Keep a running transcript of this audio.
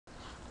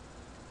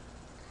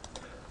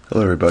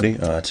Hello everybody,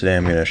 today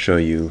I'm going to show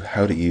you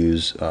how to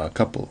use a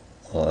couple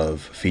of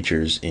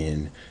features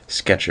in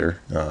Sketcher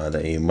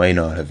that you might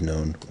not have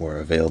known were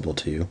available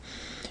to you.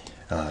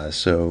 I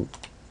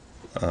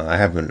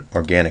have an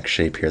organic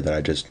shape here that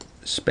I just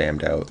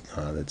spammed out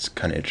that's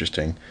kind of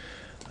interesting.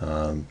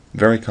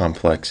 Very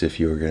complex if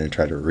you were going to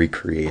try to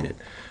recreate it,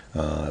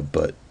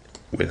 but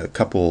with a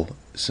couple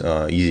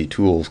easy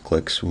tools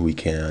clicks we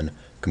can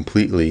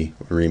completely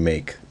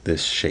remake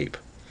this shape.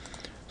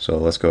 So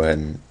let's go ahead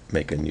and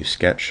make a new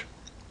sketch.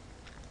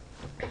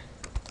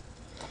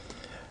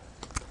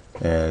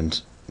 And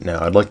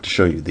now I'd like to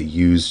show you the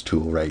Use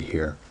tool right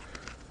here.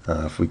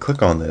 If we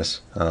click on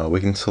this, we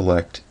can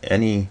select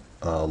any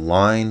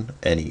line,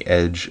 any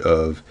edge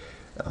of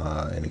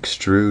an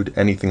extrude,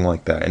 anything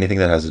like that, anything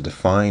that has a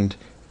defined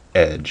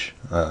edge,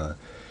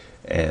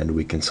 and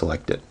we can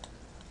select it.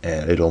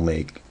 And it'll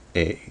make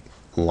a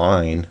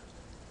line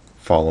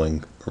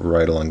following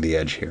right along the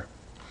edge here.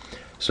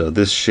 So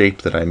this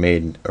shape that I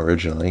made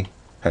originally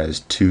has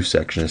two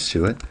sections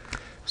to it.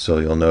 So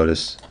you'll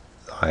notice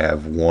I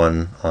have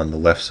one on the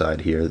left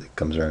side here that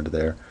comes around to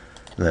there,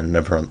 and then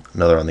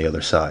another on the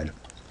other side.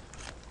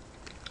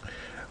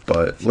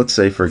 But let's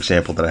say, for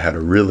example, that I had a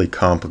really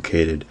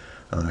complicated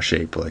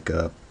shape, like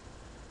a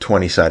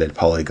 20-sided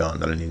polygon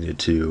that I needed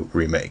to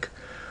remake.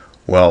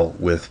 Well,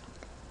 with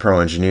Pro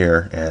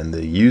Engineer and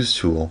the Use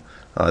tool,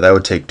 that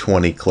would take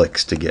 20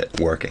 clicks to get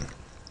working.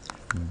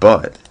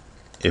 But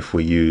if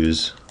we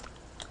use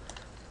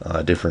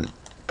a different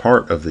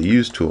part of the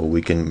Use tool,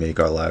 we can make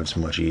our lives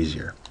much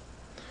easier.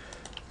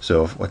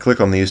 So if I click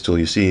on the Use tool,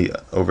 you see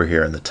over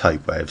here in the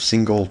type I have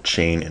single,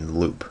 chain, and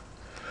loop.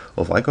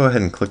 Well, if I go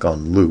ahead and click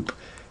on loop,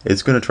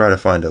 it's going to try to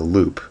find a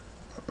loop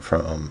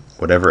from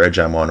whatever edge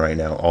I'm on right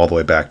now all the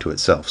way back to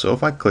itself. So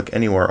if I click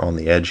anywhere on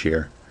the edge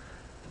here,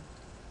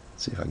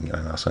 let's see if I can get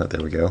my mouse on it,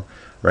 there we go.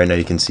 Right now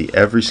you can see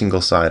every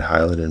single side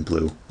highlighted in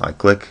blue. I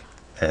click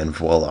and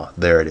voila,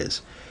 there it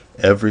is.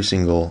 Every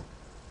single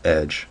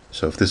edge.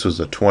 So if this was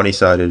a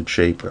 20-sided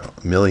shape, or a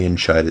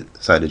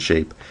million-sided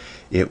shape,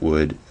 it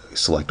would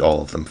select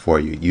all of them for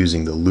you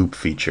using the loop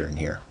feature in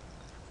here.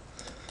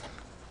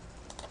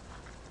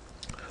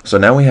 So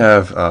now we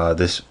have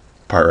this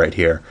part right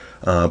here,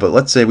 but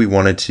let's say we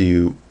wanted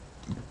to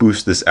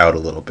boost this out a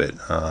little bit,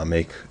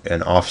 make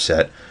an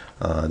offset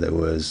that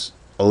was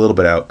a little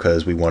bit out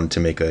because we wanted to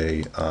make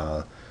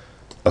a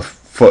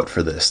foot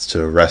for this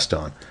to rest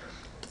on.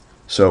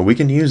 So we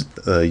can use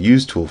the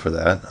Use tool for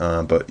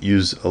that, but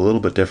use a little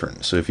bit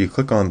different. So if you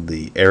click on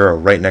the arrow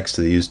right next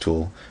to the Use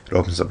tool, it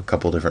opens up a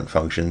couple different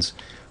functions.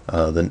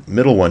 The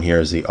middle one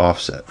here is the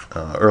offset.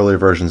 Earlier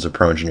versions of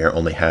Pro Engineer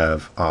only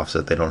have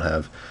offset, they don't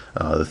have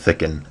the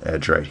thicken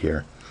edge right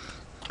here.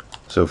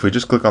 So if we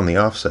just click on the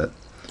offset,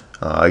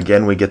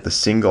 again we get the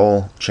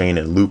single, chain,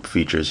 and loop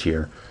features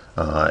here,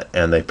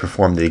 and they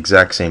perform the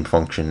exact same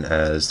function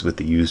as with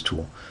the Use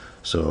tool.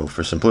 So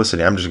for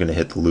simplicity, I'm just going to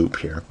hit the loop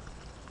here,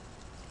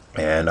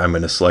 and I'm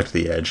going to select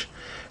the edge.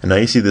 And now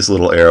you see this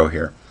little arrow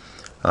here.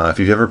 If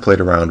you've ever played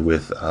around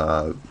with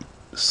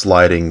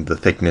sliding the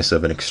thickness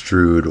of an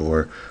extrude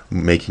or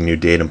making new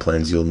datum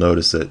planes, you'll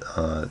notice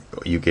that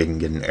you can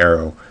get an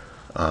arrow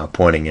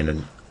pointing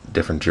in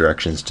different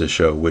directions to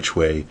show which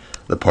way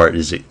the part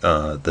is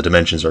the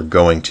dimensions are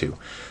going to.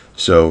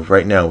 So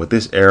right now what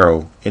this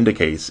arrow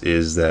indicates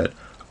is that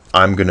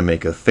I'm going to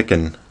make a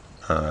thicken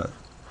an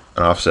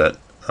offset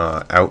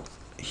out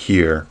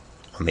here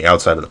on the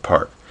outside of the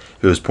part.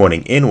 If it was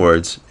pointing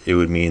inwards, it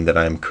would mean that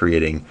I'm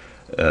creating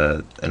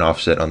an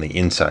offset on the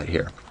inside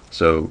here.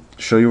 So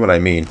to show you what I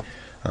mean,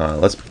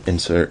 let's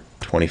insert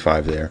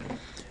 25 there,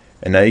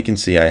 and now you can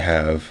see I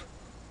have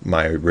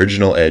my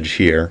original edge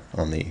here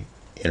on the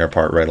inner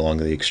part right along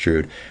the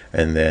extrude,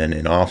 and then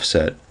an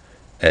offset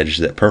edge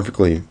that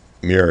perfectly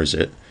mirrors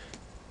it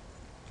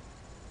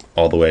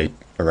all the way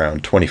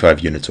around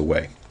 25 units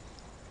away.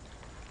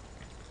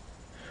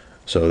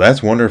 So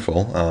that's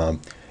wonderful,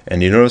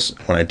 and you notice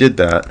when I did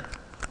that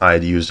I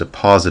used a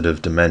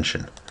positive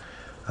dimension.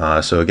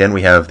 So again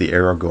we have the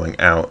arrow going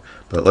out,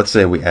 but let's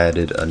say we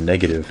added a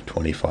negative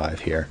 25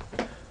 here.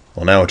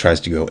 Well, now it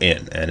tries to go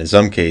in, and in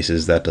some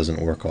cases that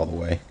doesn't work all the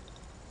way.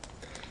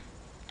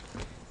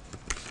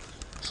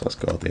 So let's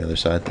go out the other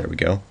side, there we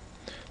go.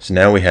 So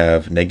now we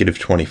have negative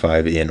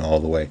 25 in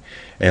all the way.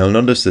 And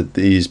you'll notice that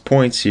these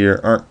points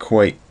here aren't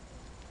quite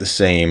the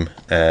same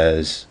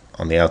as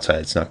on the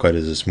outside. It's not quite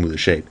as a smooth a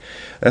shape.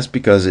 That's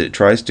because it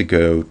tries to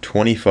go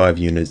 25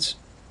 units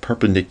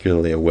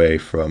perpendicularly away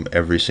from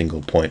every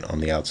single point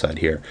on the outside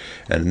here,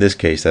 and in this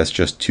case that's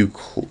just too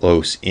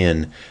close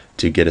in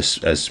to get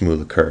as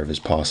smooth a curve as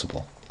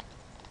possible.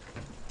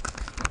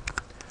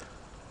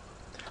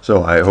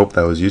 So I hope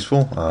that was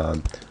useful.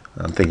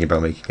 I'm thinking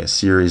about making a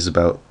series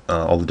about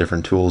all the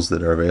different tools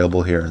that are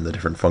available here and the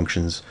different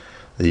functions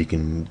that you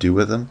can do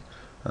with them,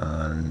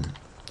 and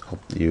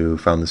hope you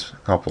found this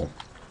helpful.